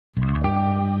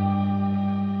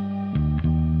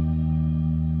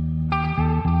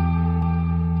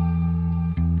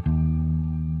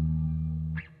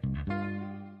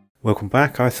Welcome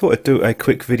back. I thought I'd do a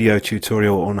quick video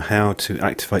tutorial on how to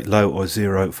activate low or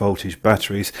zero voltage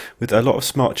batteries with a lot of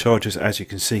smart chargers, as you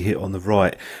can see here on the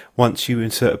right. Once you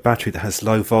insert a battery that has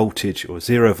low voltage or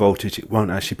zero voltage, it won't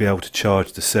actually be able to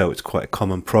charge the cell. It's quite a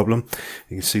common problem.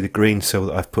 You can see the green cell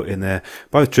that I've put in there,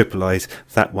 both AAA's,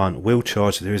 that one will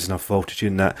charge. There is enough voltage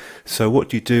in that. So what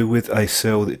do you do with a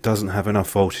cell that doesn't have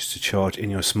enough voltage to charge in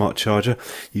your smart charger?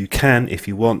 You can, if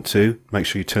you want to, make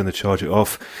sure you turn the charger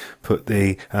off, put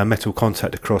the metal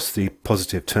contact across the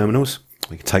positive terminals.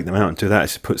 We can take them out and do that.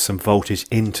 Is put some voltage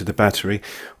into the battery.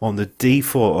 On the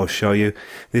D4 I'll show you,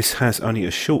 this has only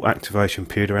a short activation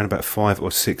period, around about 5 or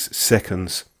 6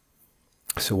 seconds.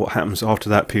 So what happens after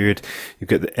that period, you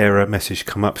get the error message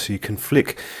come up, so you can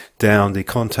flick down the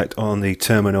contact on the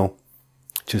terminal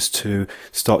just to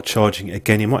start charging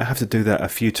again. You might have to do that a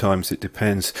few times, it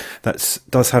depends. That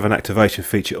does have an activation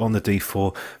feature on the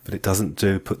D4, but it doesn't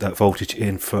put that voltage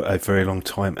in for a very long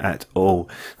time at all.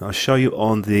 Now, I'll show you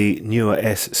on the newer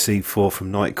SC4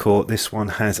 from Nitecore. This one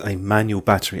has a manual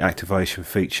battery activation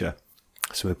feature.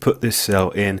 So we put this cell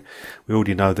in, we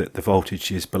already know that the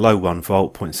voltage is below 1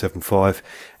 volt, 0.75,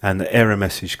 and the error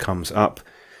message comes up.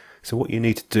 So what you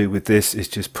need to do with this is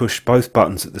just push both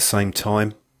buttons at the same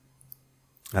time,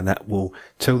 and that will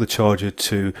tell the charger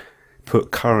to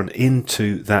put current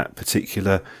into that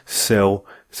particular cell.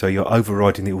 So you're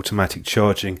overriding the automatic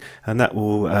charging, and that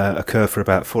will occur for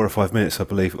about 4 or 5 minutes, I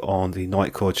believe, on the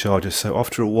Nitecore charger. So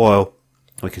after a while,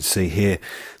 we can see here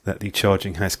that the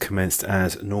charging has commenced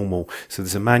as normal. So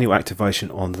there's a manual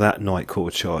activation on that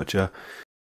Nitecore charger.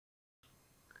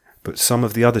 But some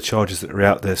of the other chargers that are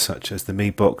out there, such as the Mi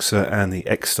Boxer and the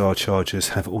X-Star chargers,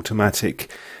 have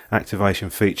automatic activation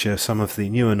feature. Some of the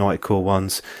newer Nitecore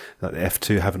ones, like the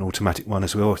F2, have an automatic one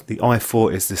as well. The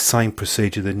i4 is the same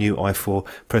procedure, the new i4.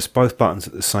 Press both buttons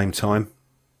at the same time.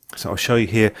 So I'll show you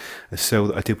here a cell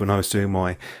that I did when I was doing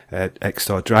my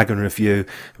X-Star Dragon review.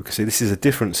 You can see this is a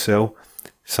different cell,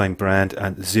 same brand,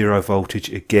 and zero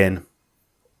voltage again.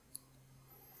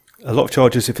 A lot of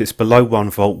chargers, if it's below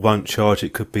 1 volt, won't charge.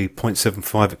 It could be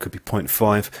 0.75, it could be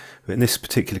 0.5. But in this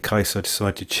particular case, I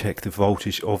decided to check the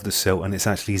voltage of the cell, and it's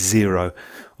actually 0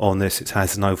 on this. It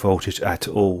has no voltage at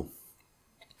all.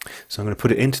 So I'm going to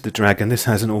put it into the Dragon. This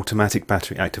has an automatic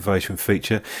battery activation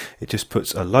feature. It just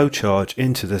puts a low charge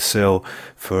into the cell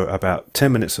for about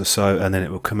 10 minutes or so, and then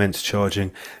it will commence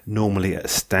charging normally at a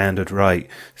standard rate.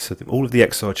 So all of the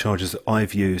XR chargers that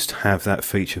I've used have that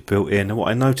feature built in. And what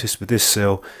I noticed with this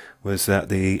cell was that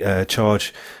the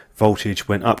charge voltage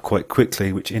went up quite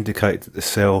quickly, which indicated that the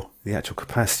cell, the actual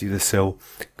capacity of the cell,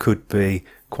 could be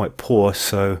quite poor.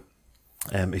 So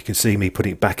you can see me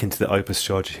putting it back into the Opus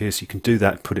charger here, so you can do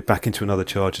that, put it back into another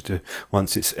charger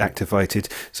once it's activated.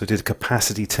 So I did a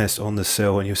capacity test on the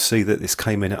cell, and you'll see that this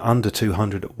came in at under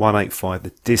 200 at 185, the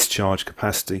discharge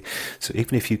capacity. So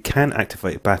even if you can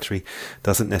activate a battery,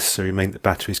 doesn't necessarily mean the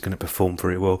battery is going to perform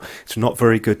very well. It's not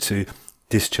very good to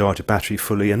discharge a battery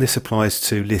fully, and this applies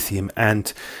to lithium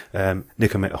and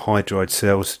nickel metal hydride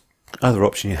cells. Other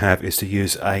option you have is to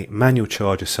use a manual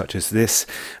charger such as this,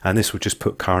 and this will just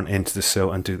put current into the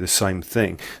cell and do the same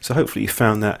thing. So hopefully you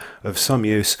found that of some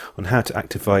use on how to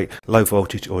activate low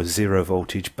voltage or zero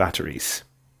voltage batteries.